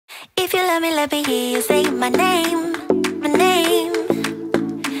If you love me, let me hear you say my name, my name.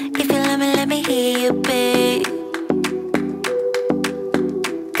 If you love me, let me hear you, babe.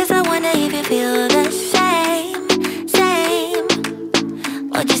 Cause I wonder if you feel the same, same.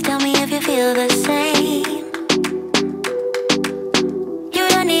 Well, just tell me if you feel the same. You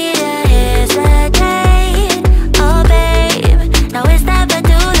don't need to hesitate, oh babe. Now it's never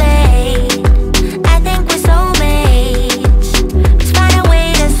too late. I think we're soulmates. Let's find a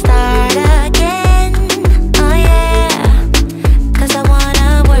way to start again, oh yeah. Cause I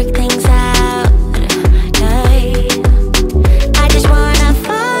wanna work things out, yeah. I just wanna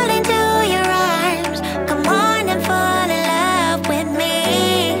fall into your arms. Come on and fall in love with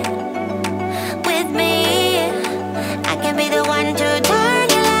me, with me. I can be the one to turn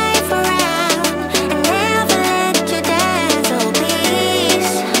your life around and never let you down. So please,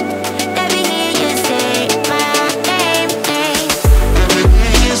 let me hear you say my name, name.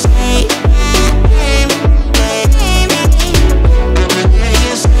 You say my name, name.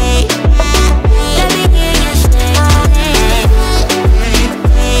 You say my name. Let me hear you say my name.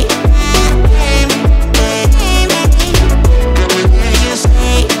 You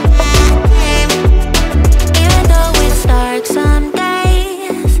say my name. Even though it's dark some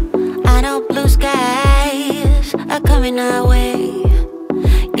days, I know blue skies are coming our way.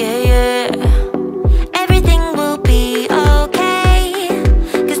 Yeah, yeah. Everything will be okay.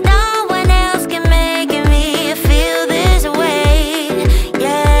 Cause no one else can make me feel this way.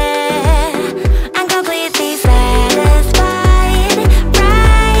 Yeah. I'm completely satisfied,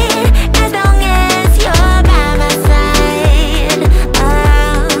 right? As long as you're by my side.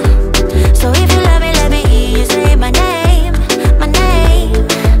 So if you love me, let me hear you say my name, my name.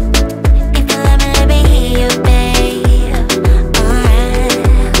 If you love me, let me hear you, babe.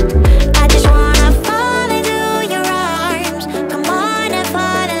 I just wanna fall into your arms. Come on and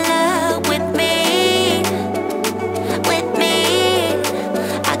fall in love with me, with me.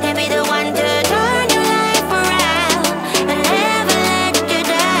 I can be the one to turn your life around and never let you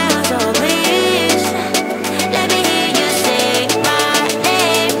down. So please, let me hear you say my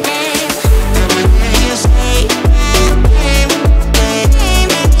name, name. You say my name, name.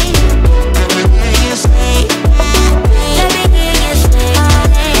 You say my name. Let me hear you say my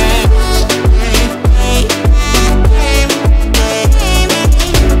name.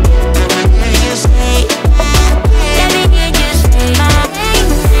 You say my name. Let me hear you say my name,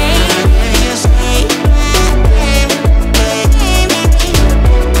 name. You say my name, name.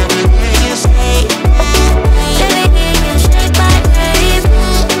 You say my name. Let me hear you say my name.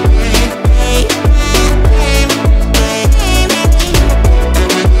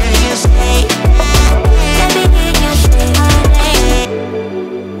 You say my name. Let me hear you say my name.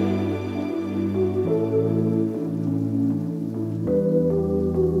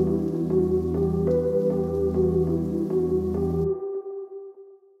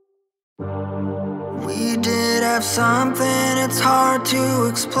 We did have something, it's hard to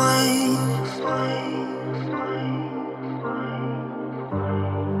explain.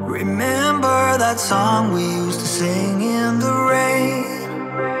 Remember that song we used to sing in the rain?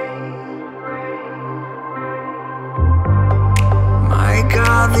 My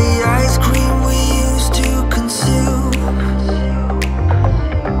God, the ice cream we used to consume.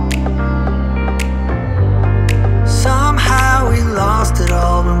 Somehow we lost it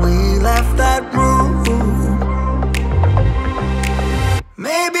all when we left that room.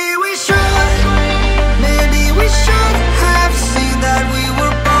 Maybe we should have seen that we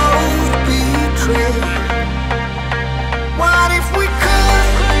were both betrayed. What if we could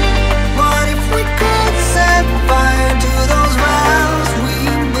set fire to those vows we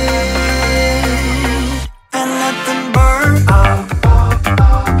made?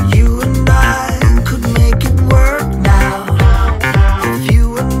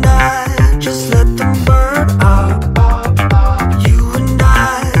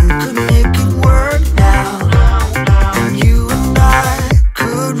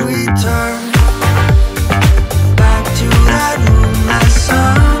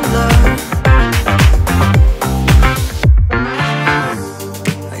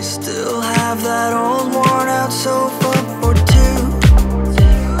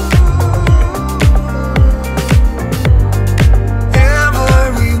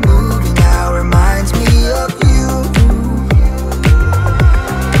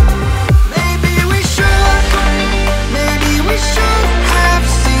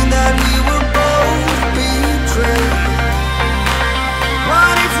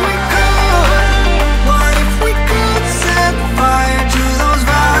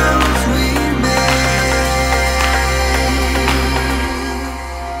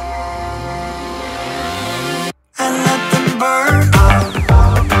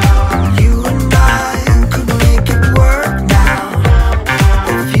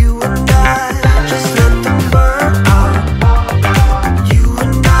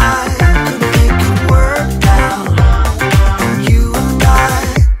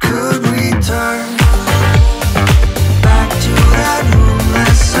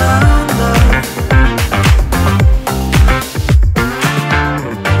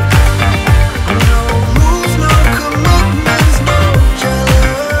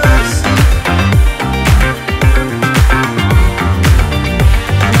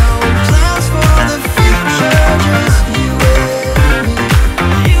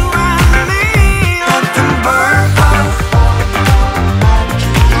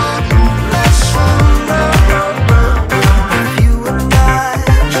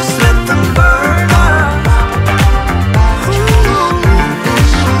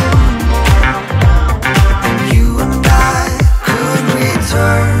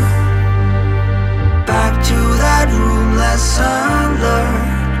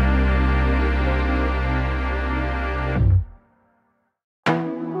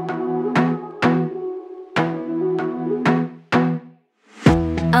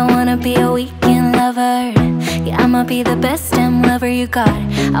 wanna be a weekend lover. Yeah, I'ma be the best damn lover you got.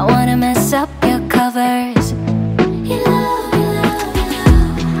 I wanna mess up your covers.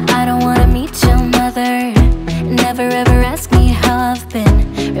 I don't wanna meet your mother. Never ever ask me how I've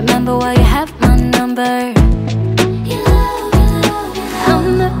been. Remember why you have my number.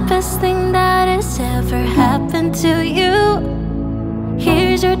 I'm the best thing that has ever happened to you.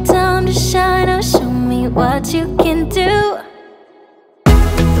 Here's your time to shine. Now show me what you can do.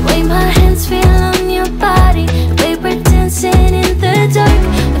 The way my hands feel on your body, the way we're dancing in the dark.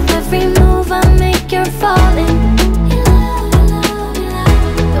 With every move I make, you're falling.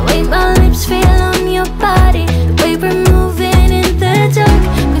 The way my lips feel on your body, the way we're moving in the dark.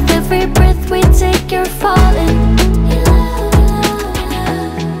 With every breath we take, you're falling.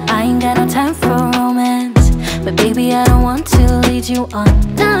 I ain't got no time for romance, but baby I don't want to lead you on.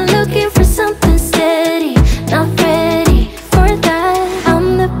 Not looking for something steady, not ready for that.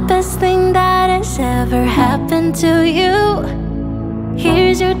 I'm the best thing that has ever happened to you.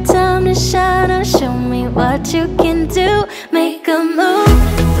 Here's your time to shine. Now show me what you can do. Make a move.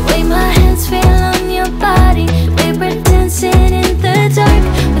 The way my hands feel on your body, the way we're dancing in the dark.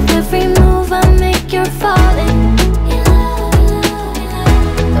 With every move I make, you're falling.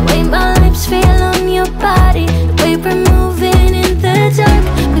 The way my lips feel on your body, the way we're moving in the dark.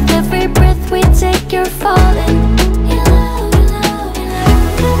 With every breath we take, you're falling.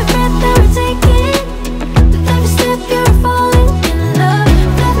 Every breath that we're taking, with every step you're falling in love.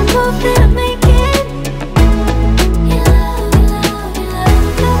 With every move that I'm making,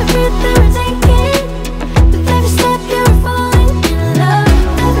 every breath that we're taking, with every step you're falling in love.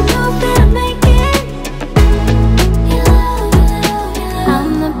 With every move that I'm making,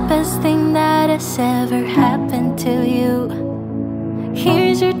 I'm the best thing that has ever happened to you.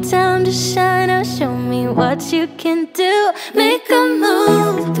 Here's your time to shine. Now show me what you can do. Make a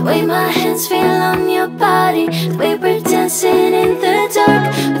move. The way my hands feel on your body, the way we're dancing in the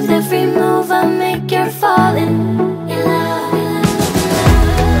dark. With every move I make, you're falling. The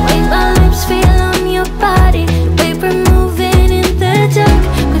way my lips feel on your body, the way we're moving in the dark.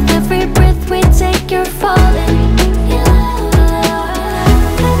 With every breath we take, you're falling.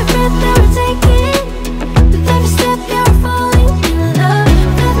 Every breath that we're taking, with every step you're falling in love.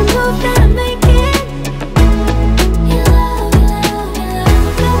 With every move that I'm making,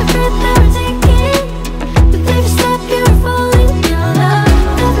 every breath that we're taking, with every step you're falling in love.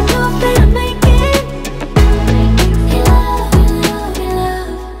 With every move that I'm making,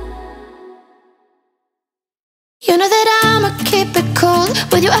 you know that I'ma keep it cool.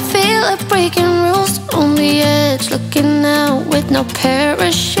 With you I feel like breaking rules. On the edge, looking out with no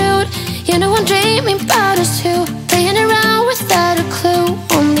parachute. You know I'm dreaming about us two, playing around without a clue.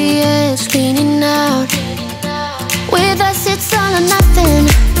 On the edge, leaning out. With us it's all or nothing.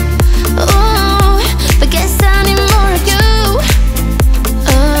 Ooh, but guess I need more of you.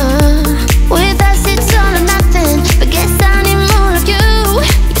 With us it's all or nothing, but guess I need more of you.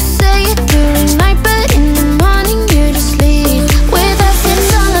 You say it during night, but in the morning you're just sleep. With us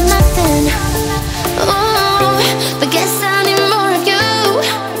it's all or nothing. Ooh, but guess I need more of you.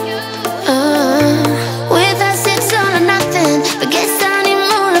 With us it's all or nothing, but guess I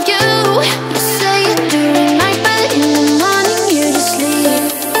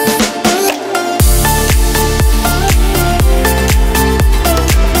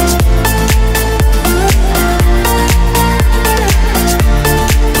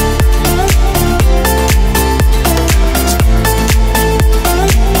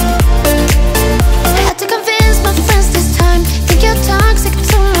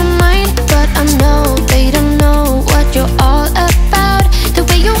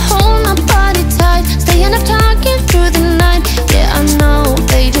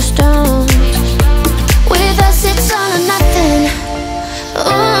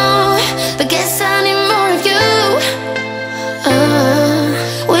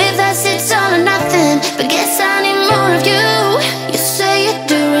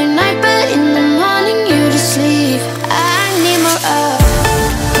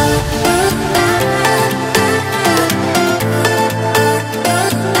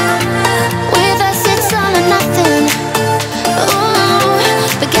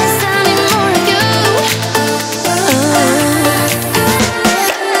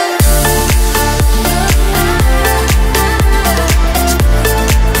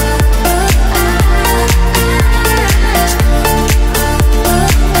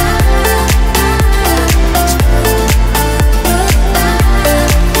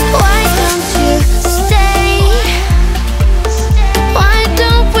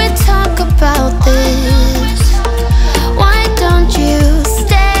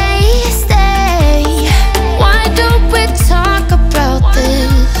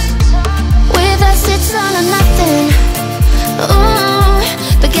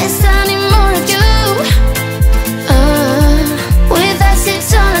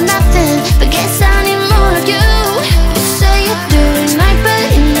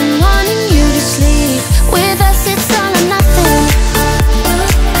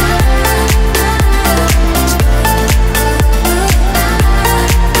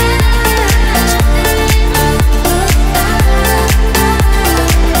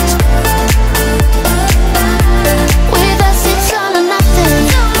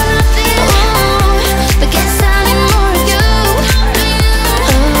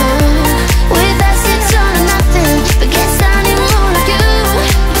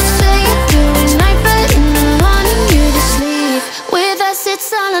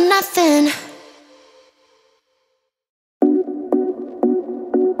it's all or nothing.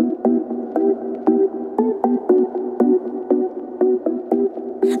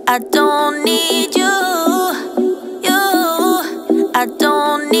 I don't need you, I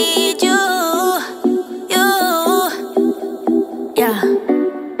don't need you, yeah.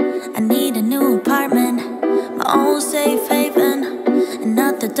 I need a new apartment, my own safe haven, and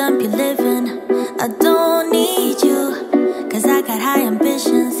not the dump you live in. I don't need you, cause I got high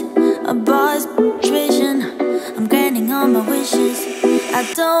ambitions, a boss vision, I'm granting all my wishes. I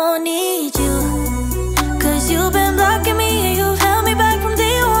don't need you, cause you've been blocking me and you've held me back from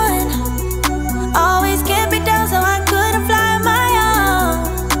day one. Always kept me down so I couldn't fly on my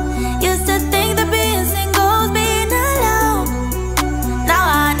own. Used to think that being single was being alone. Now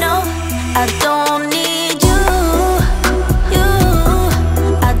I know I don't need you,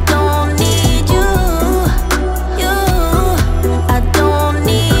 I don't need you, I don't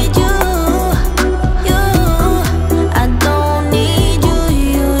need you, I don't need you,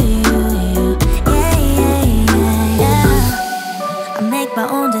 yeah. I make my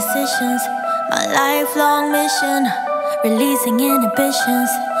own decisions, my lifelong mission, releasing inhibitions.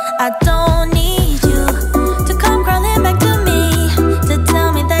 I don't need you to come crawling back to me, to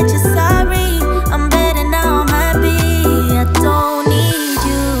tell me that you're sorry. I'm better now, I'm happy. I don't need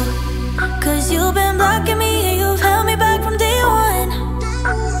you, cause you've been blocking me and you've held me back from day one.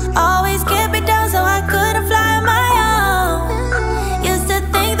 Always kept me down so I couldn't fly on my own. Used to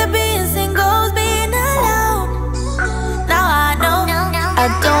think that being single was being alone. Now I know I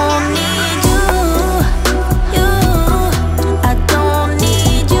don't need you, I don't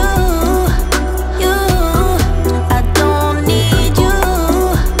need you, I don't need you,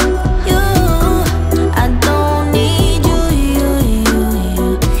 I don't need you,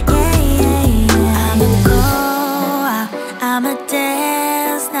 yeah. I'ma go out, I'ma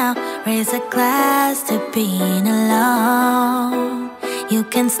dance now, raise a glass to being alone. You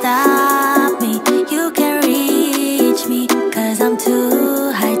can stop me, you can reach me, cause I'm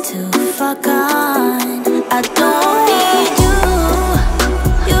too high to fuck on. I don't need you,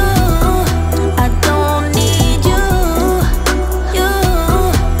 I don't need you,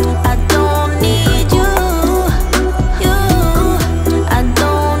 I don't need you, I don't need you, I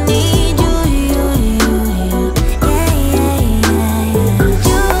don't need you,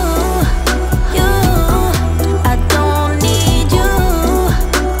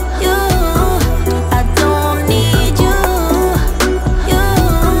 I don't need you,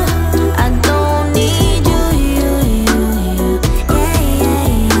 I don't need you,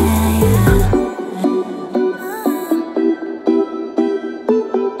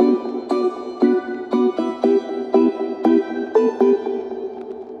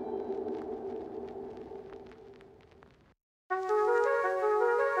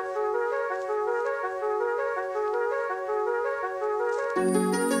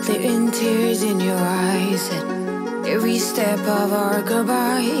 Clearing tears in your eyes at every step of our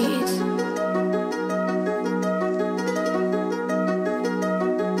goodbyes.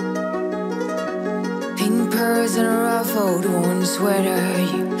 Pink pearls and a ruffled worn sweater,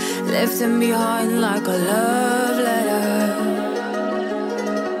 you left them behind like a love letter.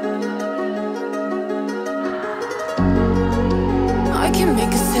 I can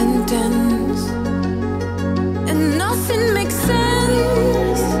make a sentence and nothing makes sense.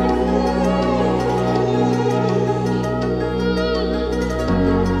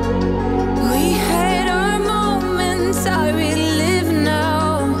 We had our moments, I relive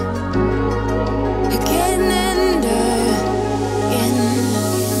now, again and again.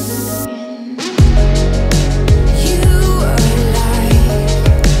 You were like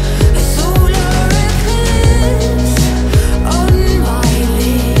a solar eclipse on my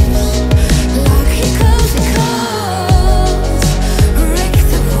lips.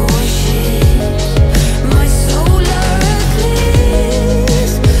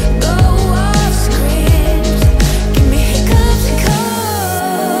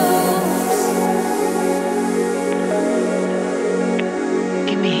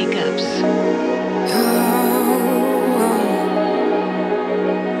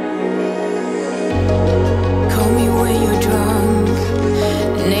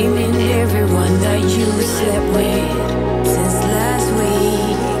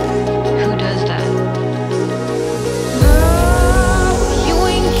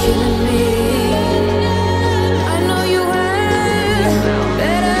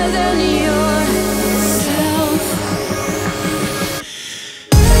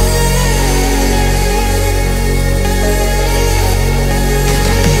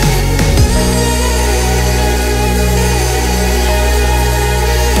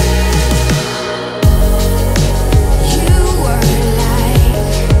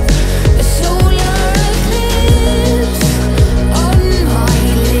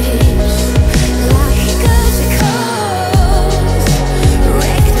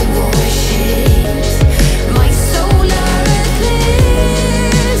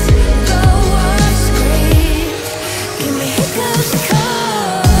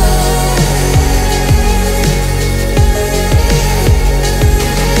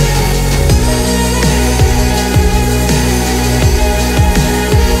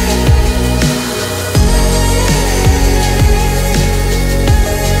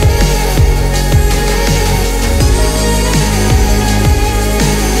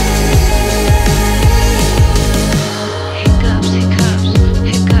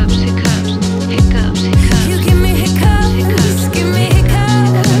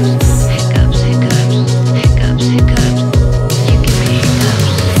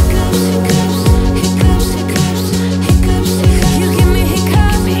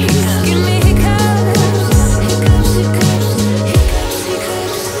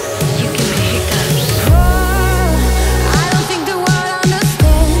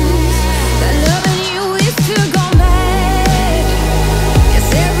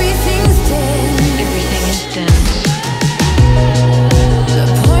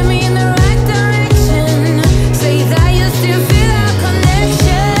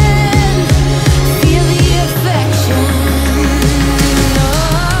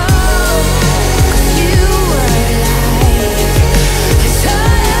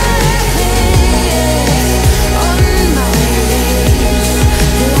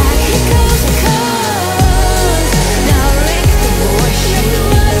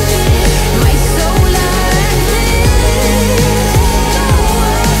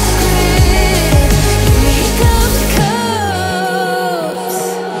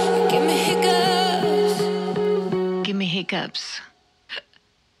 Hiccups.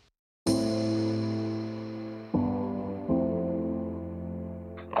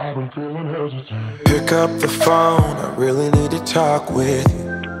 I've been feeling hesitant. Pick up the phone, I really need to talk with you.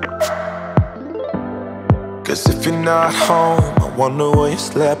 Cause if you're not home, I wonder where you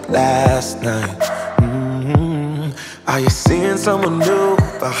slept last night. Are you seeing someone new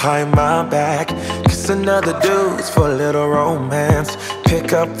behind my back? Kissing other dudes for a little romance.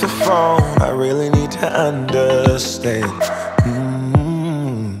 Pick up the phone, I really need to understand.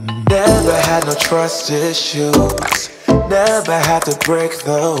 Never had no trust issues, never had to break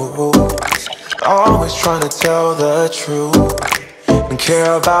the rules. Always trying to tell the truth and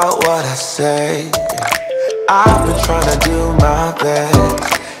care about what I say. I've been trying to do my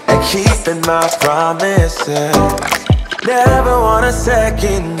best and keeping my promises. Never wanna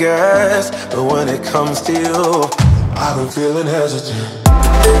second guess, but when it comes to you, I've been feeling hesitant.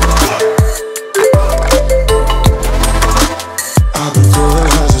 I've been feeling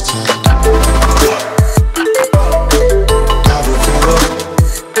hesitant. I've been feeling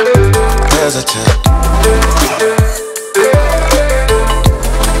hesitant.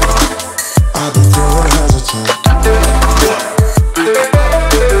 I've been feeling hesitant.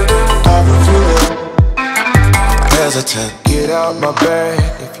 I've been feeling hesitant. Get out my bed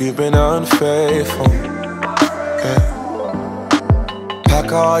if you've been unfaithful. Yeah.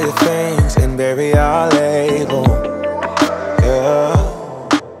 Pack all your things and bury our label. Yeah.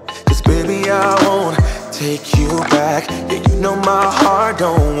 Cause baby I won't take you back. Yeah, you know my heart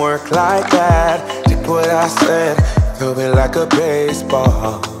don't work like that. Take what I said, throw it like a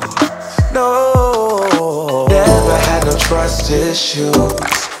baseball. No, never had no trust issues,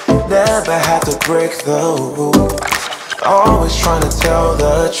 never had to break the rules. Always trying to tell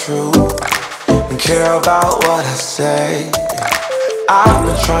the truth and care about what I say. I've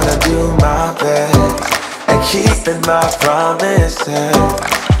been trying to do my best and keeping my promises.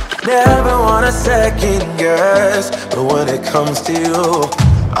 Never wanna second guess, but when it comes to you,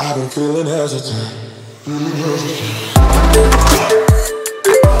 I've been feeling hesitant.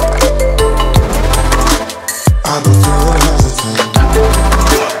 I've been feeling hesitant.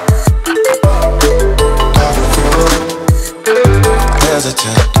 I've been feeling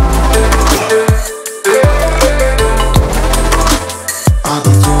hesitant. I've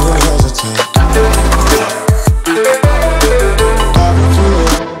been feeling hesitant. I've been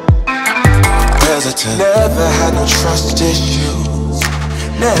feeling hesitant. Never had no trust issues,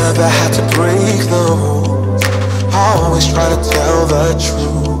 never had to break the rules. Always try to tell the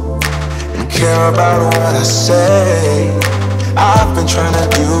truth, care about what I say. I've been trying to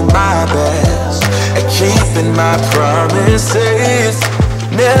do my best at keeping my promises.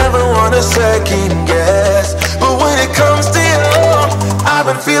 Never wanna second guess, but when it comes to you, I've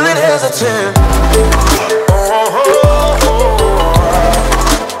been feeling hesitant.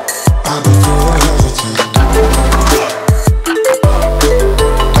 I've been feeling hesitant.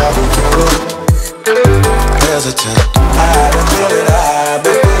 I've been feeling hesitant. I've been feeling, I've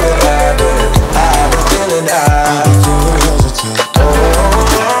been feeling, I've been feeling hesitant.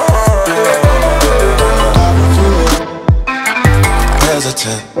 I've been feeling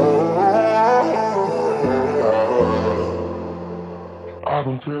hesitant. I've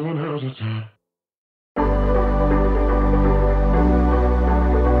been feeling hesitant.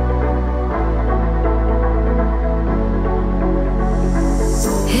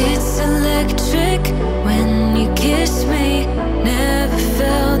 It's electric when you kiss me. Never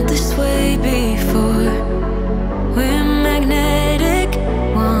felt this way before. We're magnetic,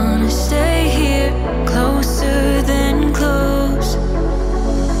 wanna stay here, closer than close.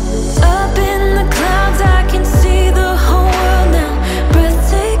 Up in the clouds, I can see the whole world now.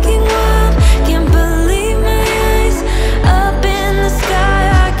 Breathtaking wild, can't believe my eyes. Up in the sky,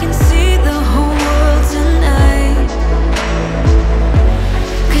 I can see the whole world tonight.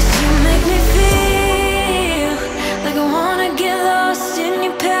 Cause you make me feel like I wanna get lost in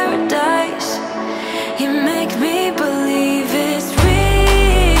your paradise. You make me believe it's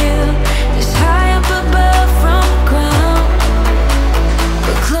real. It's high up above from the ground,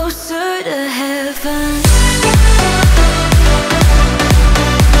 but closer to heaven.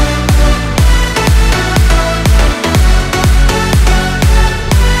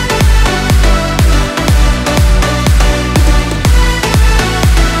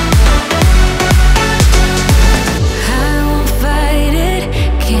 I won't fight it,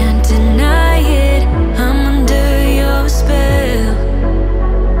 can't deny it. I'm under your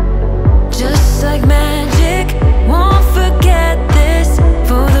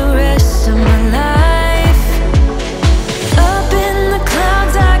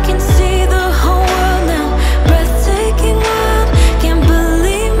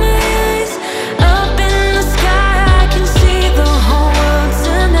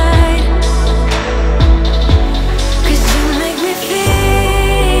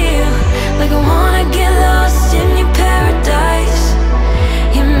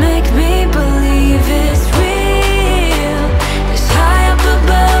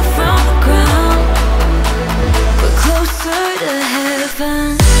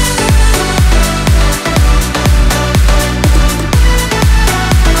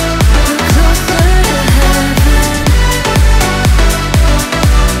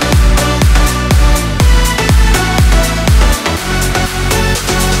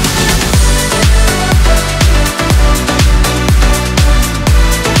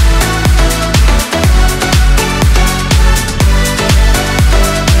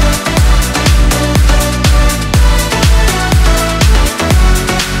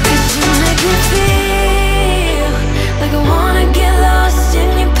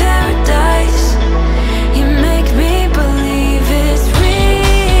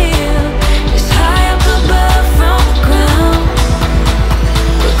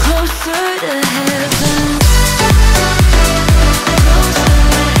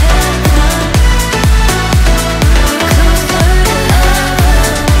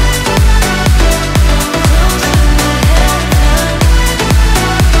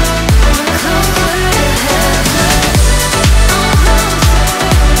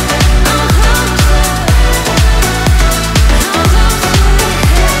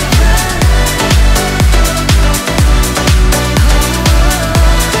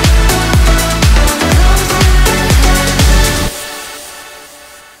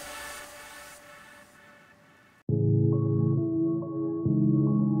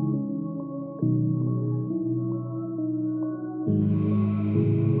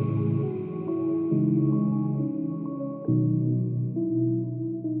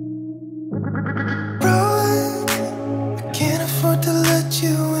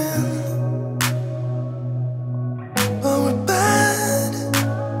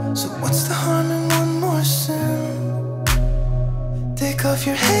off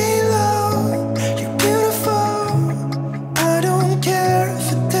your halo. You're beautiful. I don't care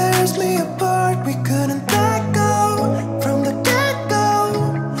if it tears me apart. We couldn't let go from the get-go.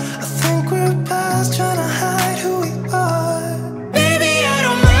 I think we're past trying to hide who we are. Baby, I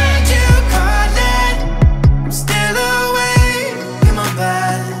don't mind you calling. I'm still awake in my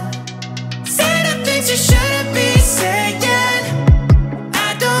bed. Say the things you shouldn't be saying.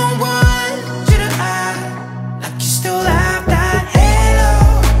 I don't want you to act like you still have that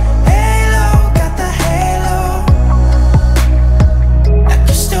halo.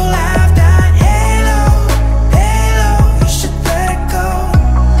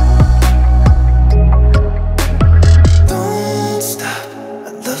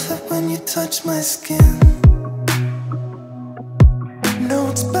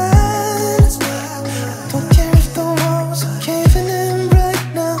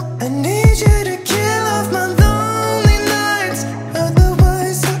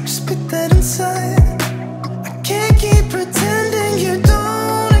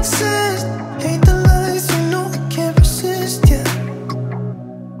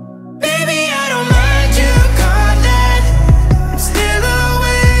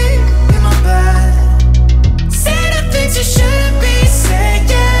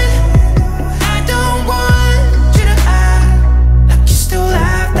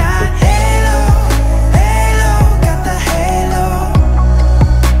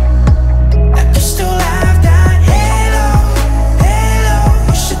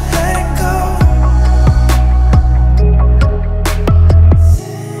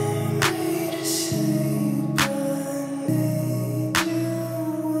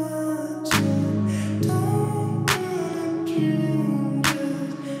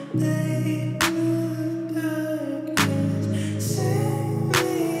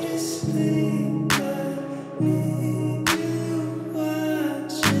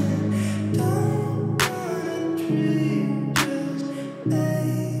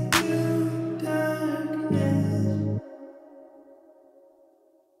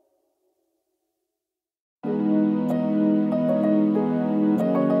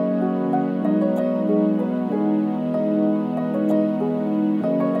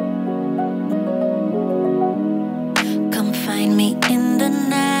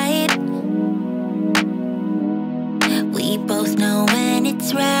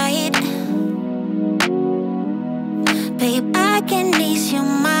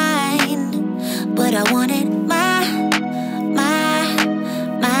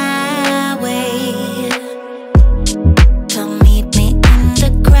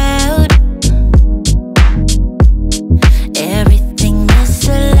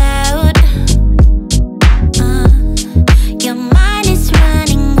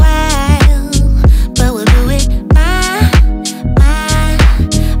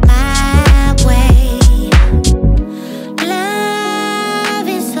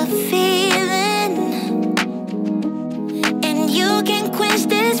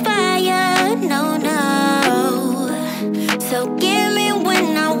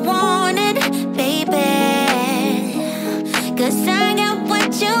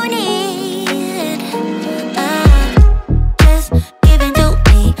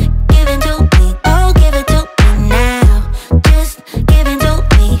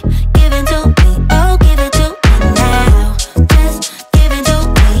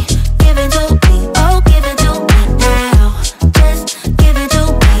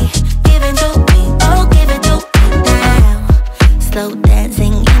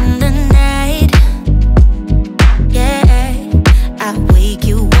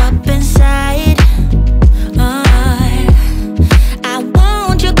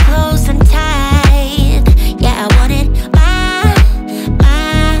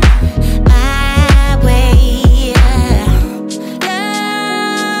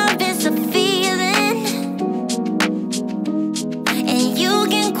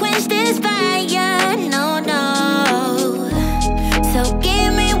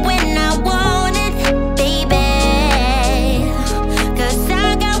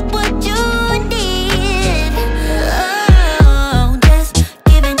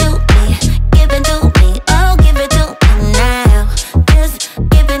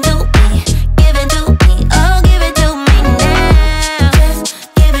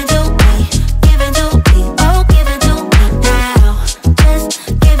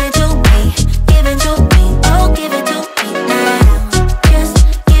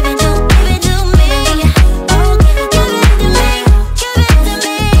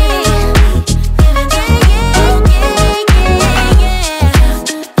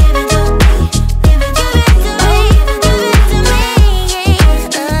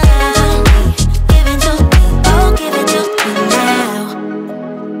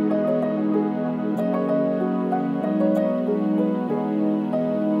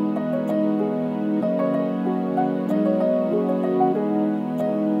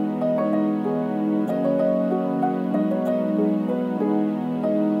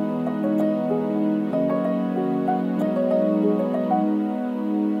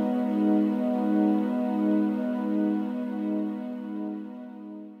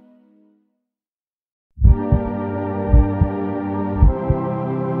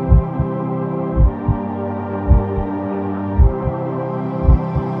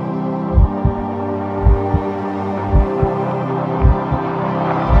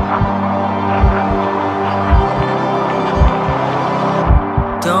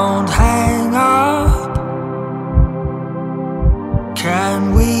 Can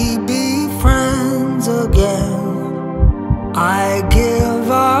we be friends again? I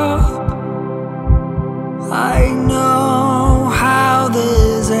give up. I know how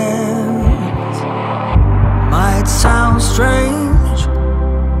this ends. Might sound strange,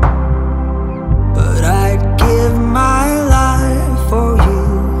 but I'd give my life for you.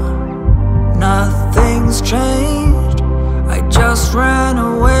 Nothing's changed, I just ran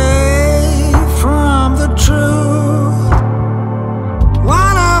away from the truth.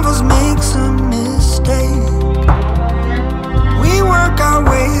 One of us makes a mistake. We work our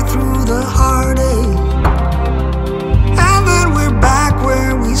way through the heartache, and then we're back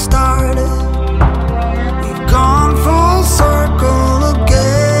where we started. We've gone full circle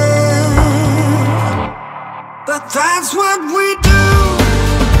again. But that's what we do.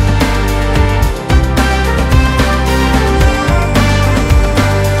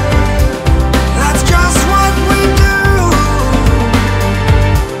 That's just what we do.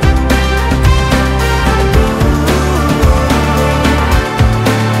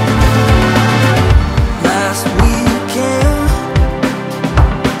 Last weekend,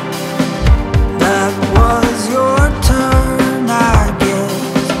 that was your turn, I guess.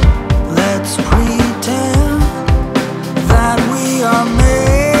 Let's pretend that we are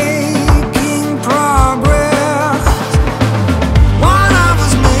making progress. One of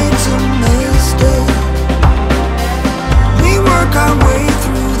us makes a mistake. We work our way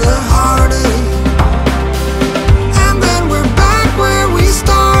through the heartache, and then we're back where we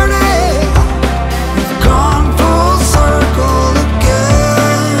started. We've gone full circle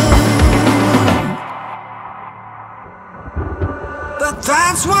again. But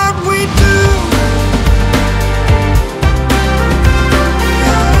that's what we do.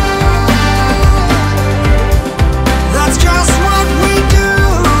 That's just what we do.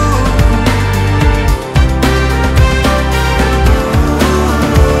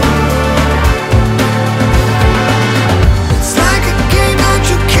 It's like a game that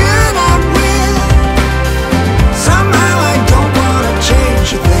you cannot win. Somehow I don't wanna change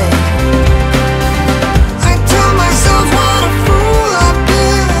a thing. I tell myself what a fool I've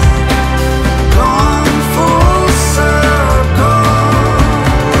been.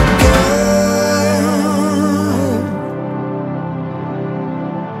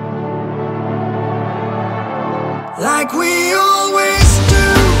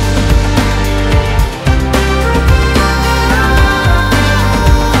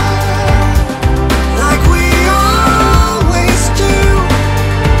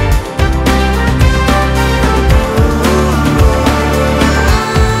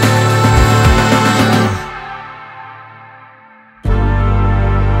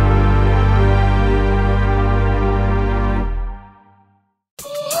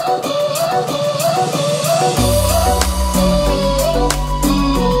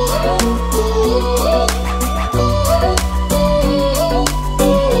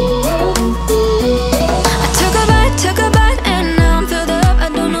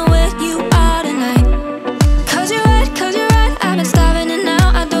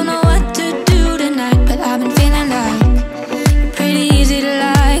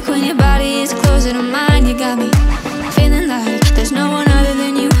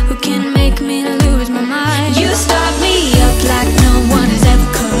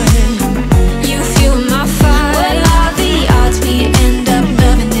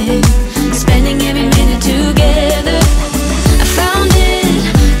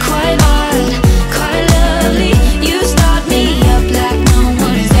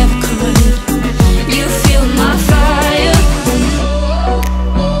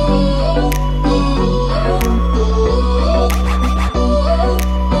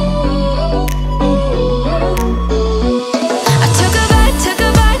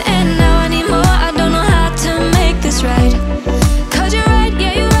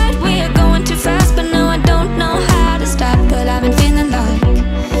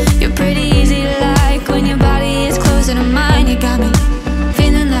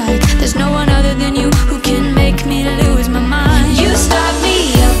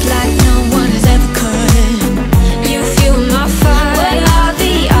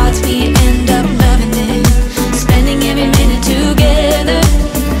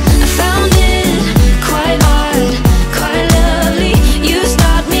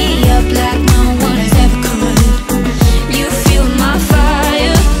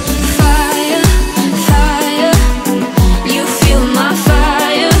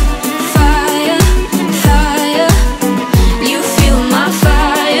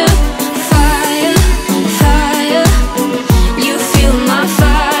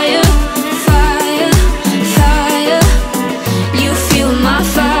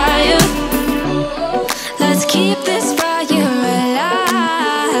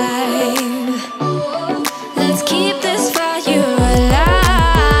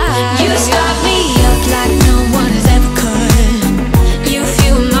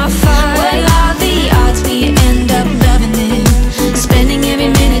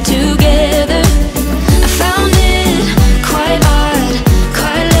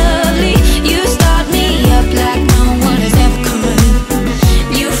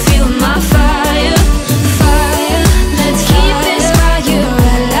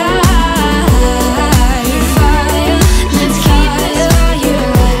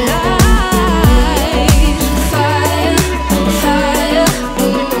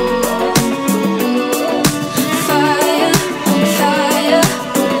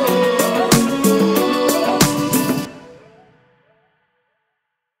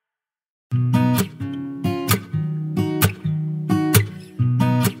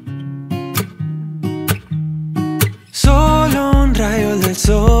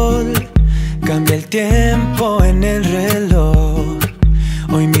 sol, cambia el tiempo en el reloj.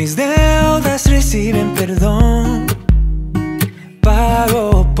 Hoy mis deudas reciben perdón,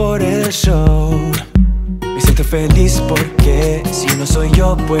 pago por el show. Me siento feliz porque si no soy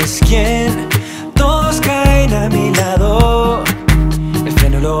yo, pues ¿quién? Todos caen a mi lado, el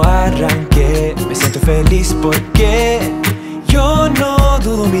freno lo arranqué. Me siento feliz porque yo no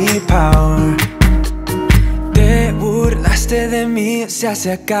dudo mi power. Te burlaste de mí,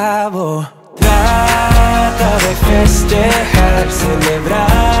 se acabó. Trata de festejar,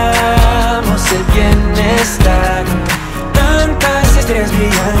 celebramos el bienestar. Tantas estrellas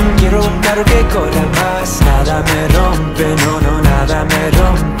brillan, quiero un carro que corra más. Nada me rompe, no, no, nada me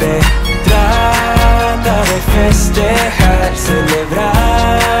rompe. Trata de festejar,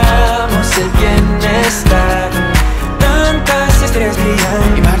 celebramos el bienestar. Tantas estrellas brillan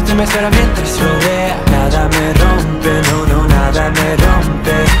y Marte me espera mientras rodea. Nada me rompe, no, no, nada me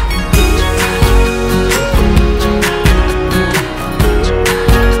rompe.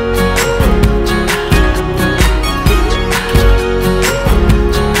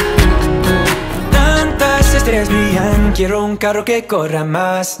 Brillan, quiero un carro que corra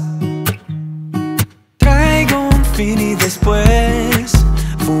más. Traigo un fin y después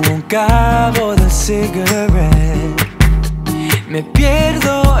fumo un cabo del cigarette. Me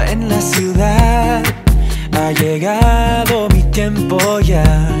pierdo en la ciudad, ha llegado mi tiempo ya.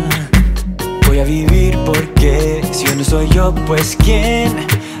 Voy a vivir porque si yo no soy yo, pues ¿quién?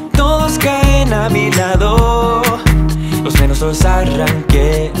 Todos caen a mi lado, los frenos los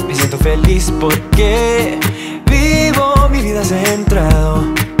arranqué. Me siento feliz porque vivo mi vida centrado.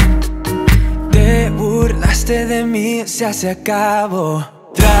 Te burlaste de mí, se acabó.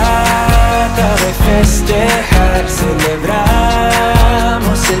 Trata de festejar,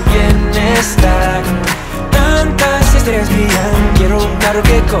 celebramos el bienestar. Tantas estrellas brillan, quiero un carro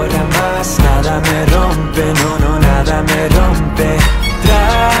que corra más. Nada me rompe, no, no, nada me rompe.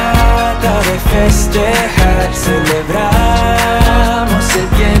 Trata de festejar, celebramos el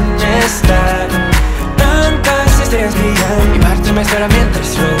bienestar. Tantas estrellas brillan y Marte me espera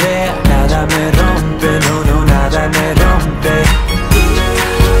mientras rodea. Nada me rompe, no, no, nada me rompe.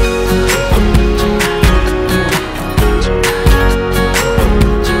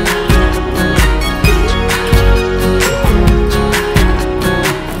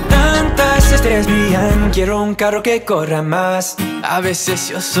 Tantas estrellas brillan, quiero un carro que corra más. A veces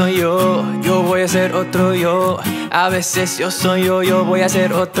yo soy yo voy a ser otro yo. A veces yo soy yo voy a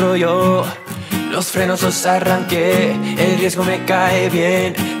ser otro yo. Los frenos los arranqué, el riesgo me cae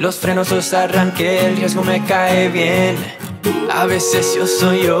bien. Los frenos los arranqué, el riesgo me cae bien. A veces yo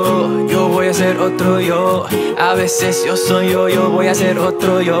soy yo voy a ser otro yo. A veces yo soy yo voy a ser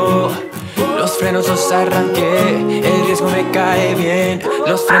otro yo. Los frenos los arranqué, el riesgo me cae bien.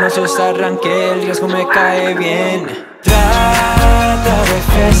 Los frenos los arranqué, el riesgo me cae bien. Trata de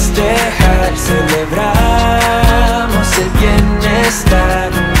festejar, celebramos el bienestar.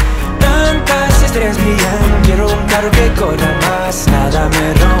 Tantas estrellas brillan, quiero un carro que corra más. Nada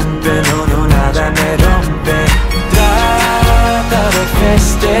me rompe, no, no, nada me rompe. Trata de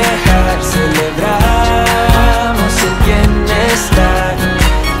festejar, celebramos el bienestar.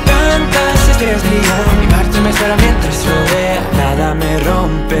 Tantas estrellas brillan y Marte me espera mientras rodea. Nada me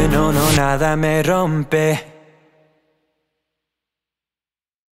rompe, no, no, nada me rompe.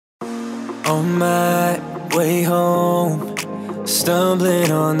 On my way home,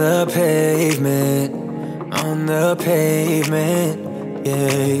 stumbling on the pavement,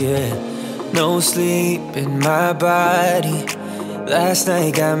 yeah, yeah. No sleep in my body, last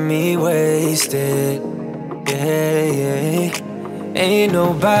night got me wasted, yeah, yeah. Ain't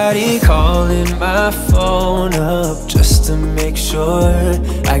nobody calling my phone up just to make sure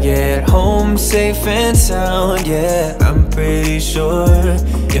I get home safe and sound, yeah, I'm pretty sure.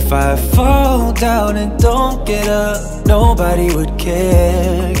 If I fall down and don't get up, nobody would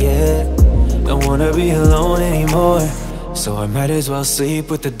care, yeah. Don't wanna be alone anymore, so I might as well sleep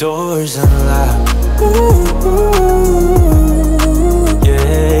with the doors unlocked. Ooh, ooh,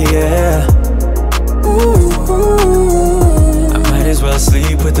 yeah, yeah. Ooh, ooh. I might as well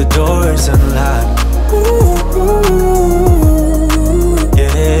sleep with the doors unlocked. Ooh, ooh,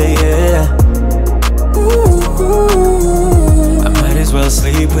 yeah, yeah. Ooh, ooh. I might as well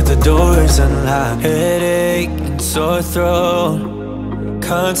sleep with the doors unlocked. Headache and sore throat,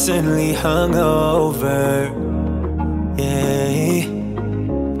 constantly hungover, yeah.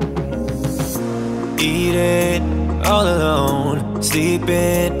 Eating all alone,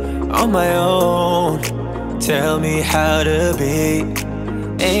 sleeping on my own. Tell me how to be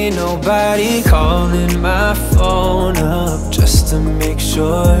Ain't nobody calling my phone up just to make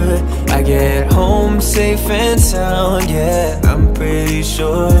sure I get home safe and sound. Yeah, I'm pretty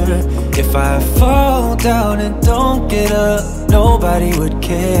sure if I fall down and don't get up, nobody would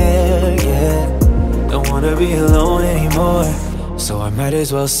care. Yeah, don't wanna be alone anymore, so I might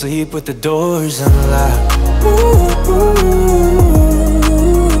as well sleep with the doors unlocked. Ooh,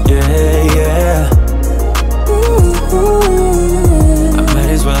 yeah, yeah. I might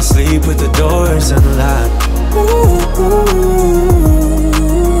as well sleep with the doors unlocked.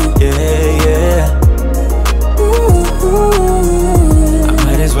 Yeah, yeah. I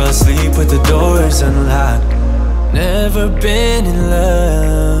might as well sleep with the doors unlocked. Never been in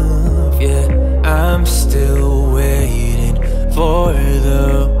love, yeah. I'm still waiting for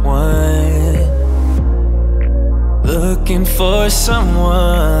the one. Looking for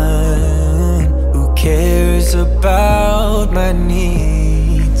someone who cares about my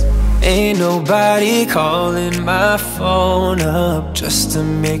needs. Ain't nobody calling my phone up just to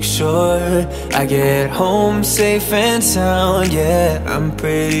make sure I get home safe and sound. Yeah, I'm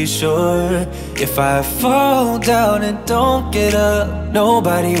pretty sure if I fall down and don't get up,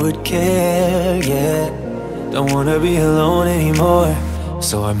 nobody would care. Yeah, don't wanna be alone anymore,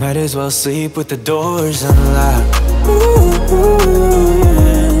 so I might as well sleep with the doors unlocked.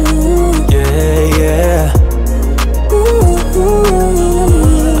 Yeah, yeah.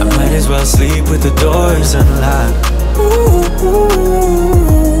 I might as well sleep with the doors unlocked.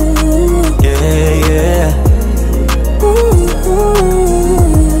 Yeah, yeah.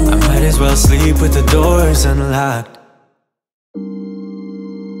 I might as well sleep with the doors unlocked.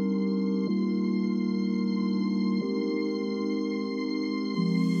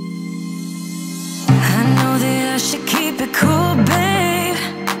 Should keep it cool, babe.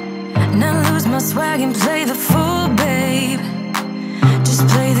 Not lose my swag and play the fool, babe. Just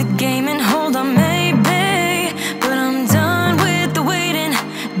play the game and hold on, maybe. But I'm done with the waiting,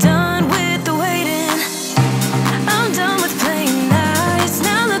 done with the waiting. I'm done with playing nice.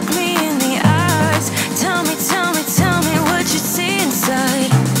 Now look me in the eyes. Tell me, tell me, tell me what you see inside.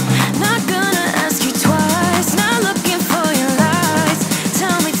 Not gonna ask you twice. Not looking for your lies.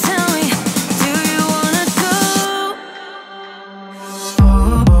 Tell me, tell me, do you wanna go?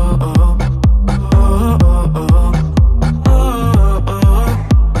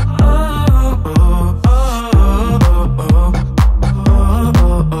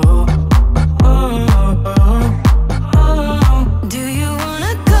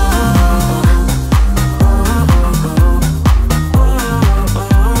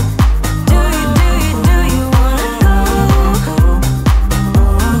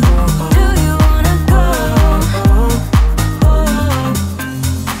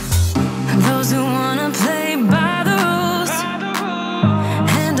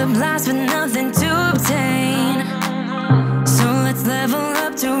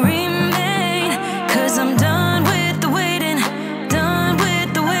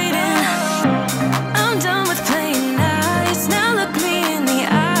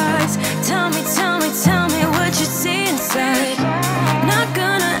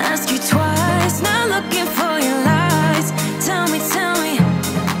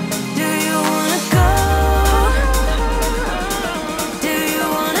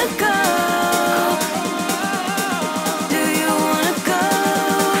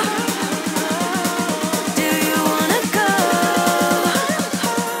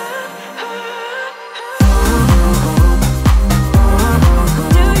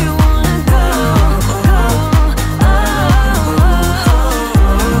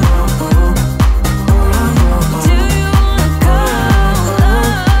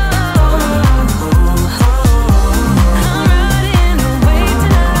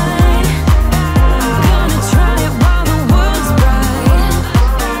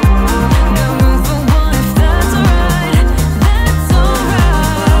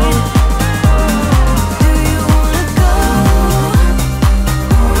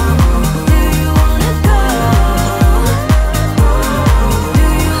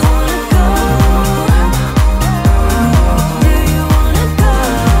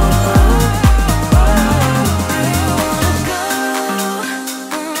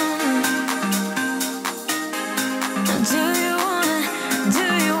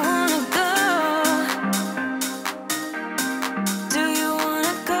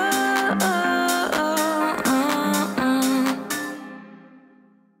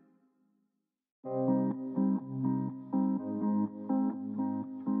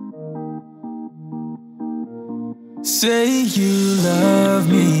 Say you love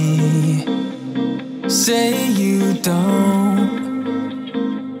me, say you don't.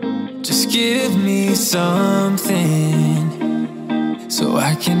 Give me something so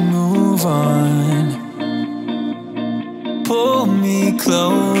I can move on. Pull me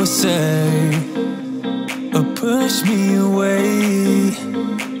closer or push me away.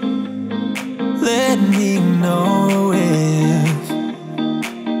 Let me know if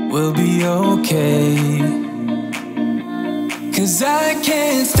we'll be okay. 'Cause I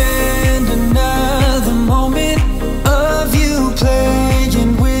can't stand another moment of you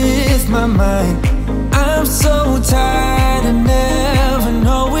playing with my mind. I'm so tired of never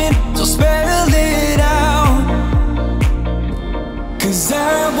knowing, so spell it out. 'Cause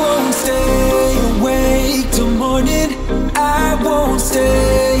I won't stay awake till morning, I won't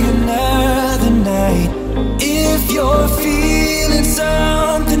stay another night. If you're feeling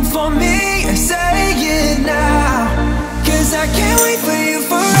something for me, say it now. 'Cause I can't wait for you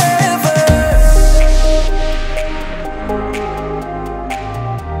forever.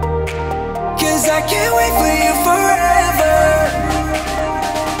 'Cause I can't wait for you forever.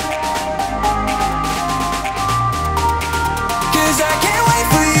 'Cause I can't wait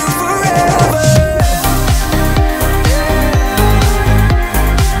for you forever.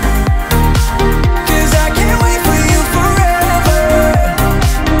 'Cause I can't wait for you forever.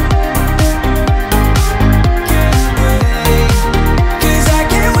 'Cause I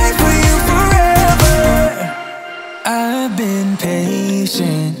can't wait for you forever. I've been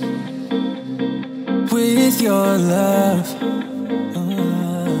patient with your love.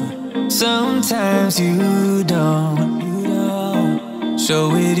 Sometimes you don't show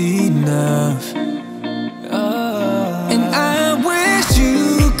it enough. And I wish you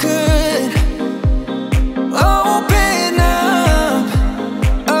could open up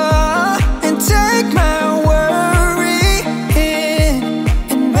and take my worry in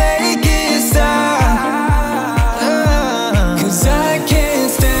and make it stop. 'Cause I can't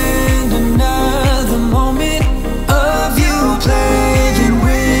stand another moment of you playing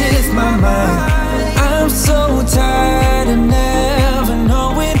with my mind. I'm so tired of never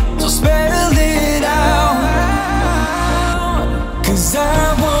knowing, so spell it out. 'Cause I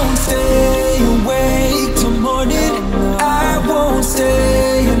won't stay awake till morning, I won't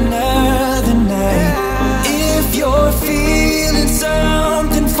stay another night. If you're feeling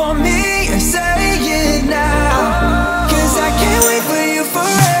something for me, say it now. 'Cause I can't wait for you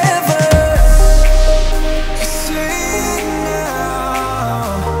forever. Say it now.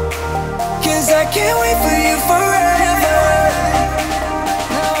 'Cause I can't wait for you forever.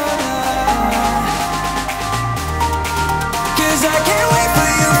 'Cause I can't wait for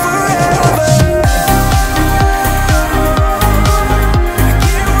you forever. I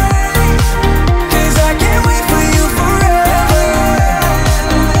can't wait. 'Cause I can't wait for you forever.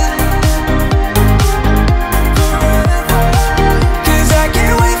 'Cause I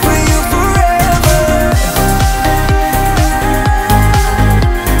can't wait for you forever.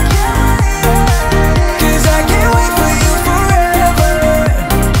 'Cause I can't wait for you forever.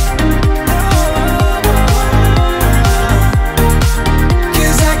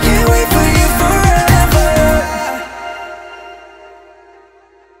 'Cause I can't wait for you forever.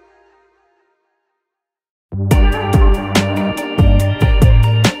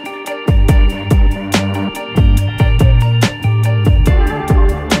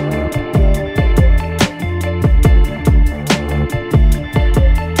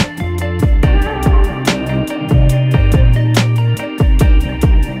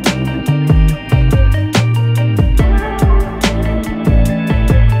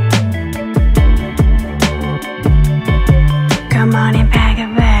 Come on and pack a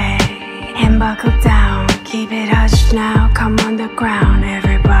bag and buckle down. Keep it hushed now, come on the ground.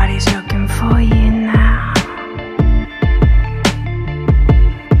 Everybody's looking for you now.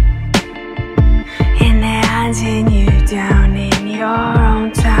 And they're hunting you down in your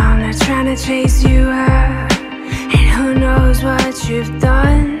own town. They're trying to chase you out, and who knows what you've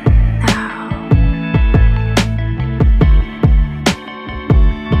done now.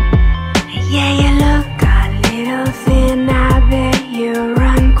 Yeah, you look a little thin, I bet you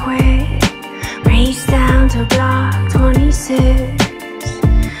run quick. Reach down to block 26.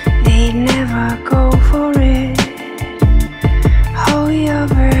 They'd never go for it. Hold your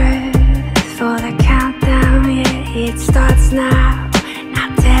breath for the countdown, yeah, it starts now.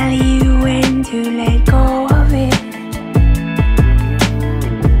 I'll tell you when to let go of it.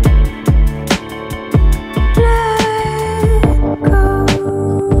 Let go.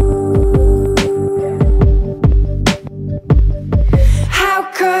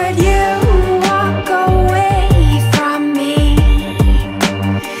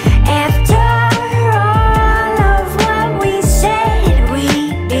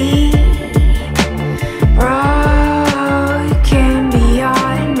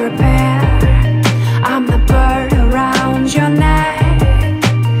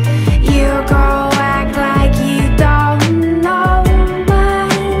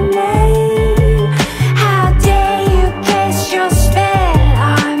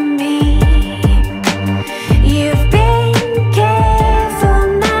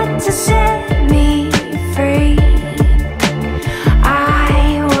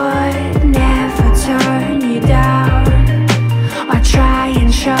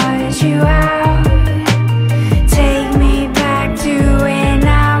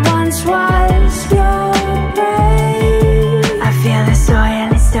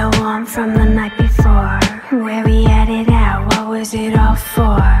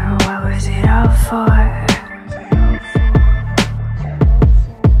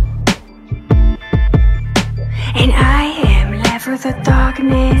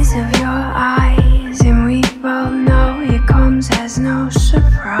 darkness of your eyes, and we both know it comes as no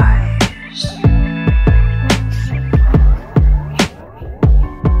surprise.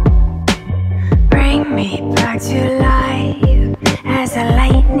 Bring me back to life as the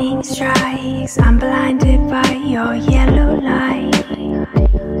lightning strikes. I'm blinded by your yellow light.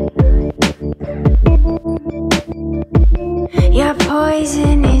 Your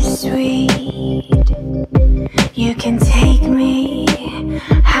poison is sweet. You can take me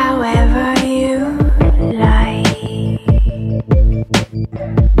however you like.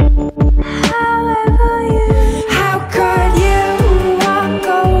 However you. How could you walk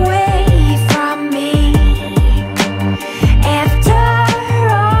away from me after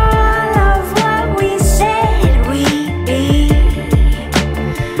all of what we said we'd be?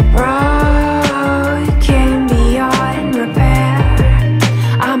 Broken beyond repair.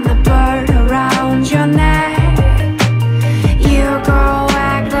 I'm the bird around your neck. You go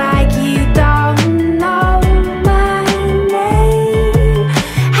act like you don't know my name.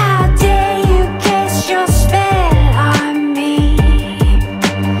 How dare you cast your spell on me?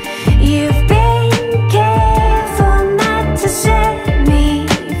 You've been careful not to set me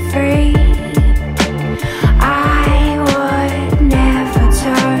free. I would never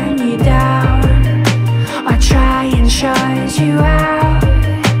turn you down or try and shut you out.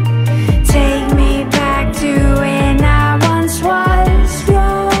 Take me back to when I once was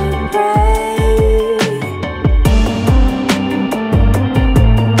your prey.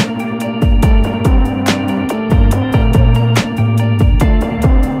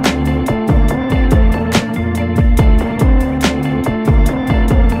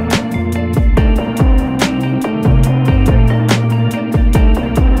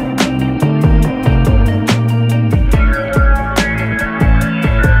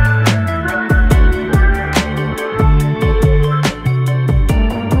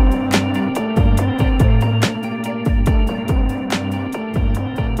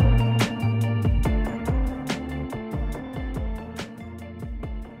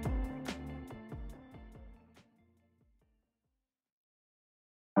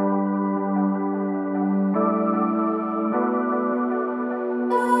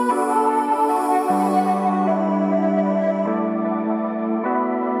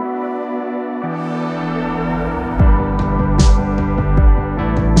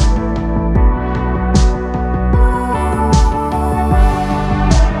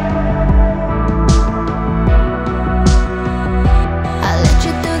 I let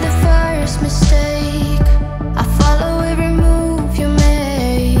you through the first mistake. I follow every move you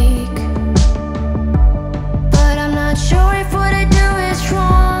make, but I'm not sure if what I do is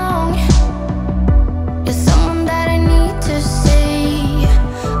wrong. You're someone that I need to see,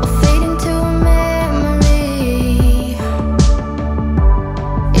 or fade into a memory.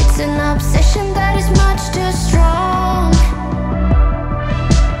 It's an obsession that is much too strong.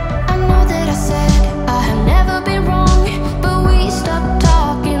 I know that I said I have never been wrong, but we stopped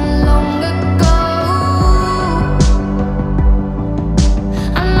talking long ago.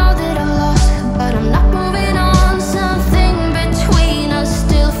 I know that I lost, but I'm not moving on. Something between us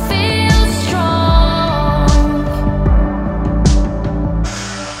still feels strong.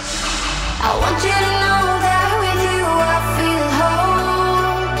 I want you to know that with you I feel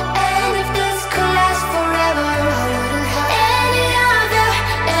whole, and if this could last forever, I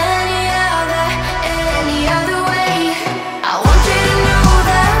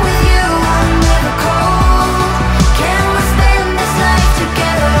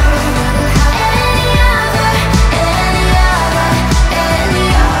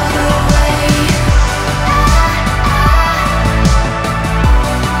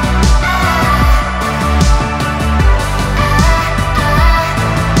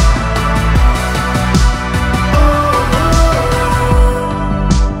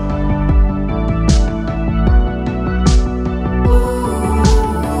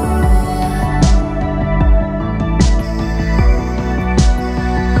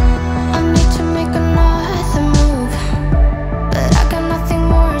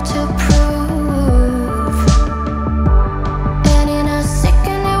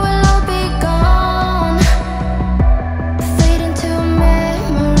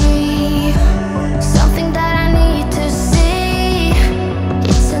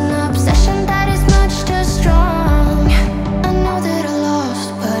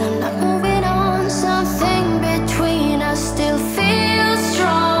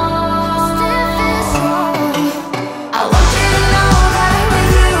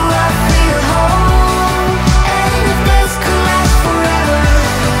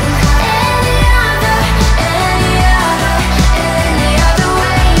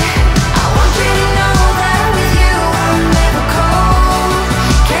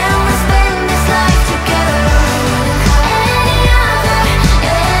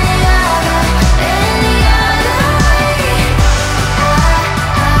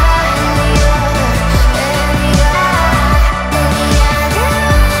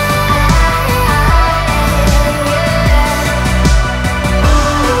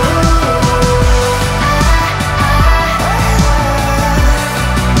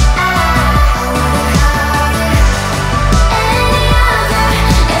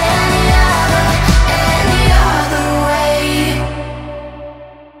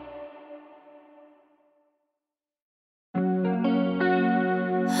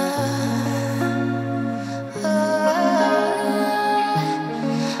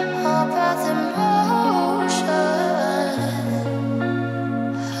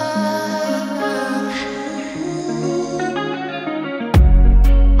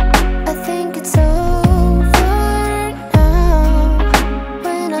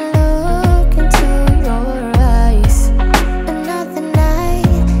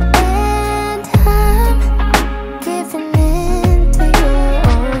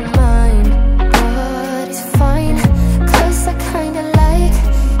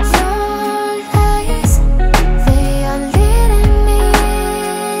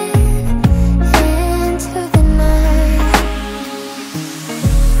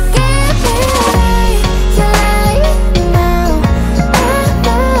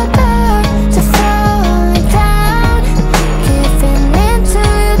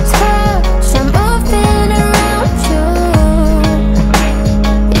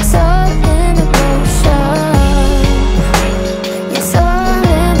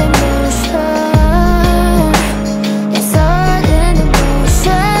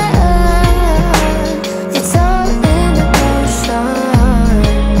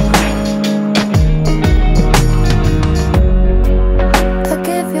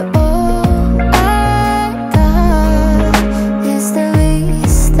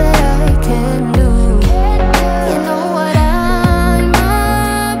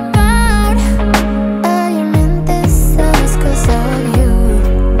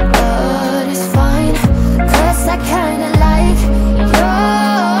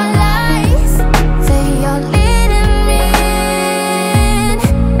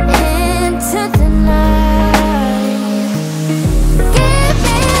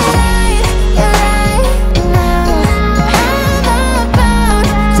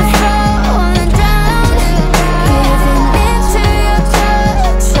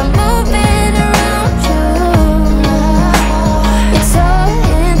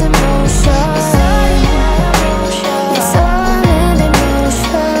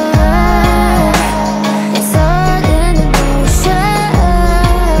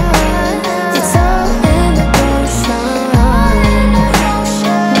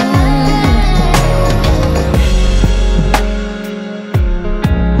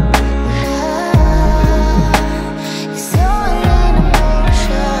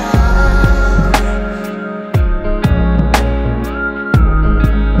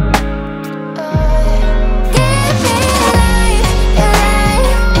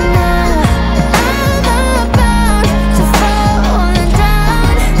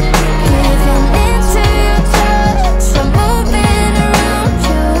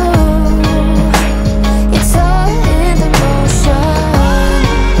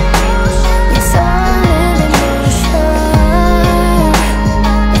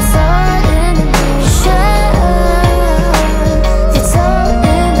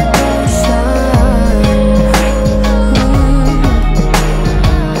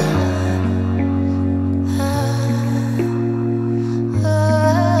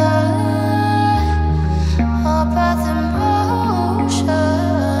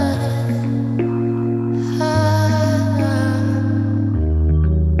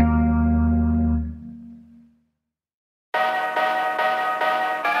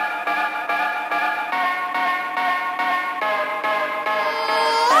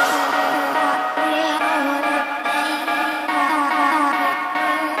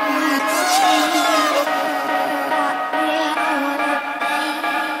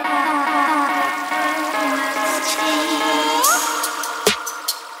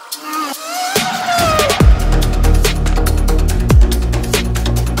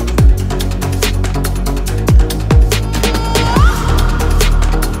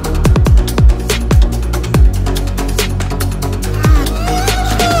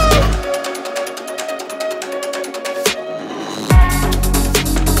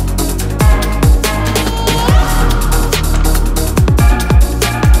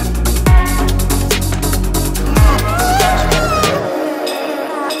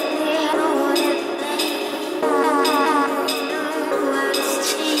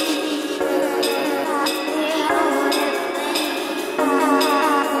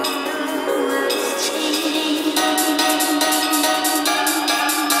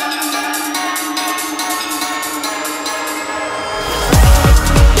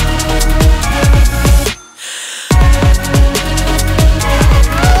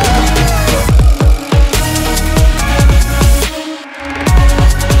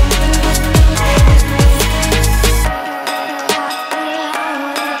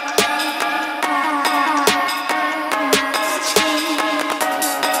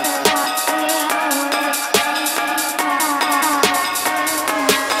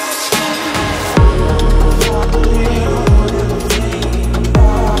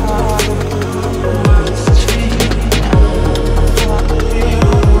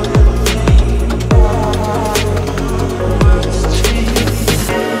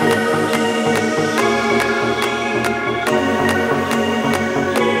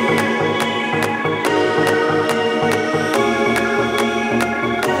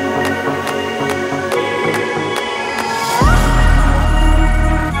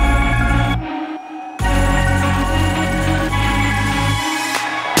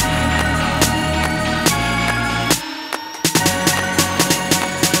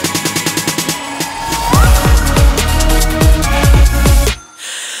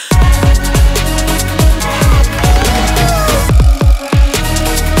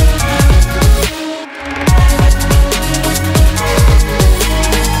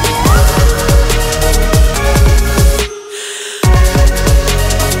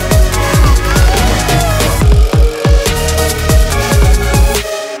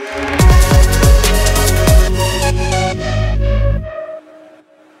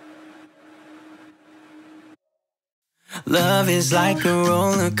Love is like a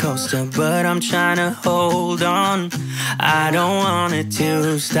roller coaster, but I'm trying to hold on. I don't want it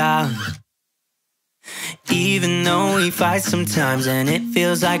to stop. Even though we fight sometimes and it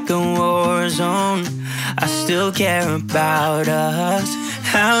feels like a war zone, I still care about us.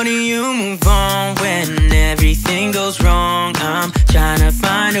 How do you move on when everything goes wrong? I'm trying to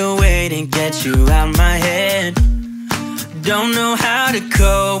find a way to get you out my head. Don't know how to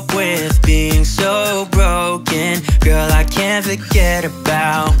cope with being so broken. Girl, I can't forget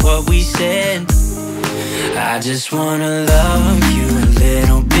about what we said. I just wanna love you a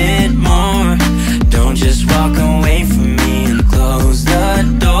little bit more. Don't just walk away from me and close the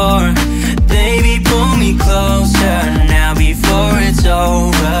door. Baby, pull me closer now before it's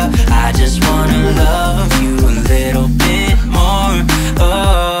over. I just wanna love you a little bit more.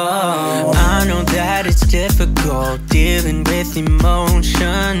 Oh, I know that it's difficult dealing with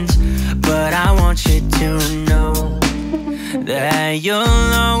emotions, but I want you to know that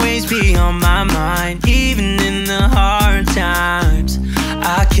you'll always be on my mind. Even in the hard times,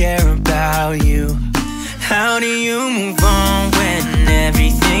 I care about you. How do you move on when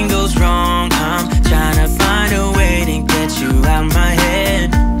everything goes wrong? I'm trying to find a way to get you out my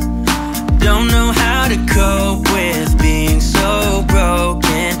head. Don't know how to cope with being so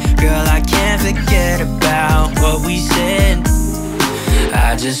broken. Girl, I can't forget about what we said.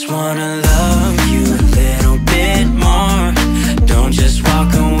 I just wanna love you a little bit more. Don't just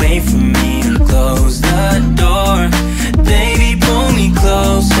walk away from me and close the door. Baby, pull me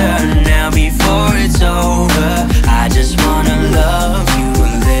closer now before it's over. I just wanna love you a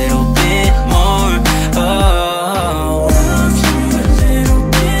little bit more. Oh, love you a little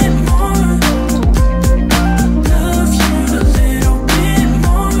bit more. Love you a little bit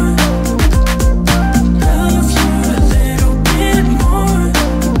more. Love you a little bit more.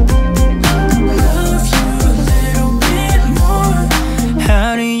 Love you a little bit more.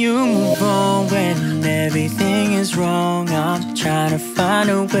 How do you move on when everything is wrong? I'm trying to find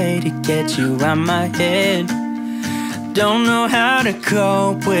a way to get you out my head. Don't know how to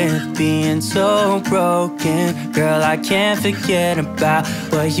cope with being so broken. Girl, I can't forget about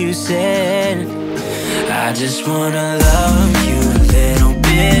what you said. I just wanna love you a little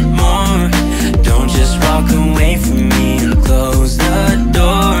bit more. Don't just walk away from me and close the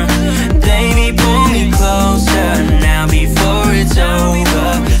door. Baby, pull me closer now before it's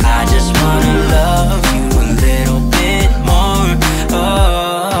over. I just wanna love you a little bit more.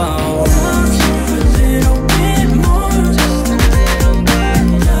 Oh, love you a little bit more. Just a little bit.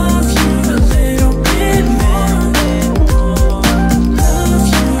 Love you a little bit more. Love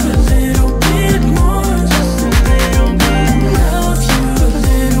you a little bit more. Just a little bit. Love you a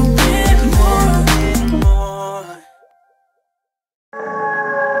little bit more.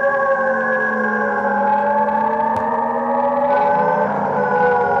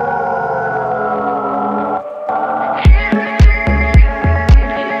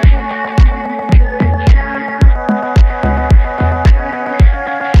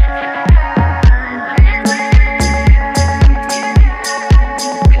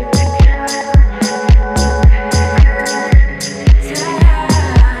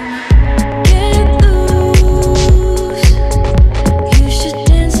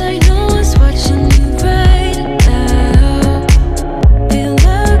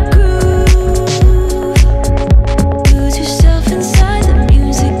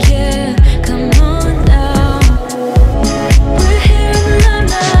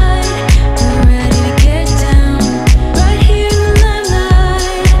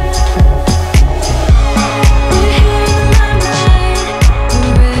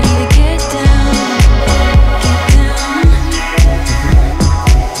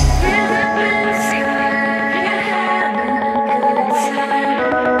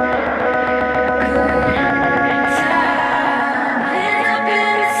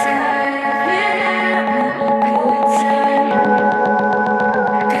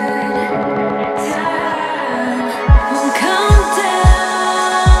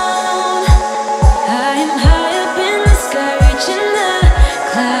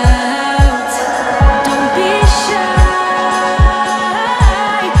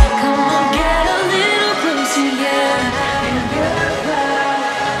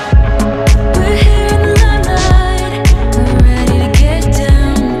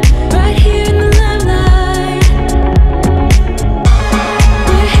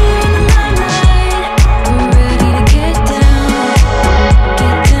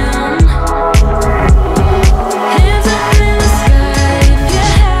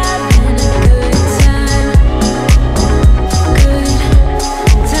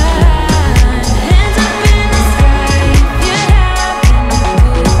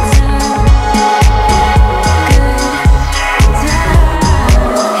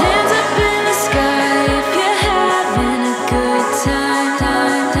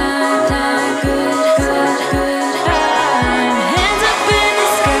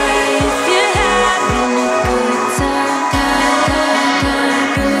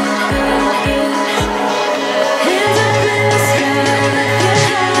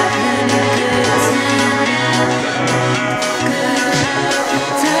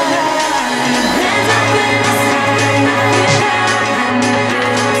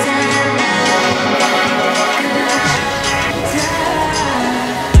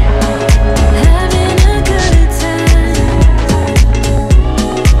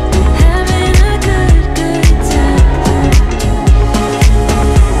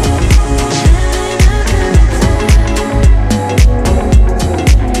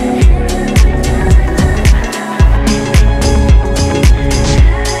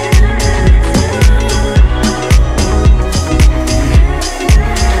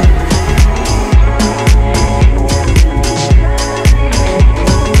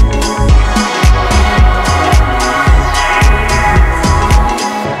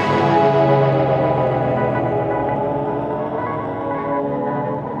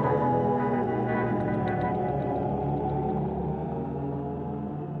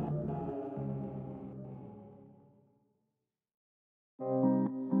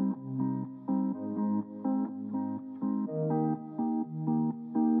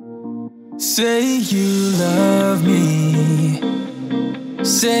 Say you love me,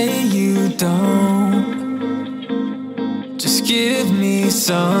 say you don't. Just give me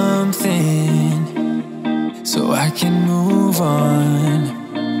something so I can move on.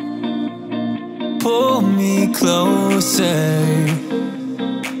 Pull me closer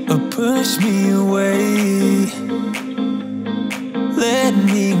or push me away. Let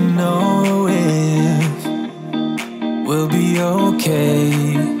me know if we'll be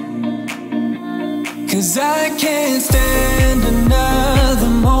okay. 'Cause I can't stand another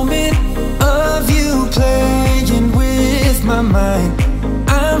moment of you playing with my mind.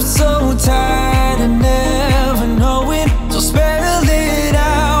 I'm so tired of never knowing, so spell it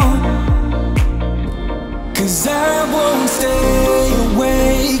out. 'Cause I won't stay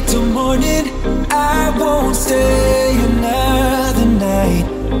awake till morning, I won't stay another night.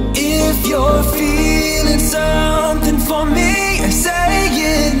 If you're feeling something for me, say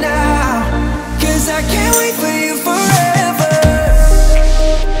it now. 'Cause I can't wait for you forever.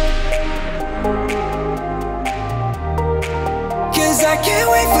 'Cause I can't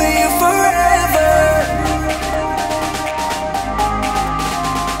wait for you forever.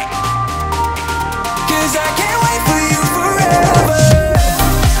 'Cause I can't wait for you forever.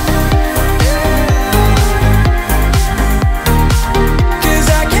 'Cause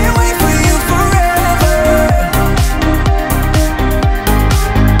I can't wait for you forever.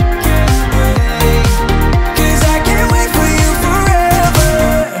 'Cause I can't wait for you forever.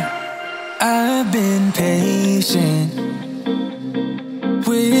 I've been patient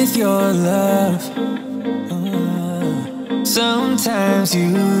with your love. Sometimes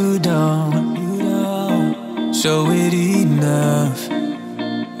you don't show it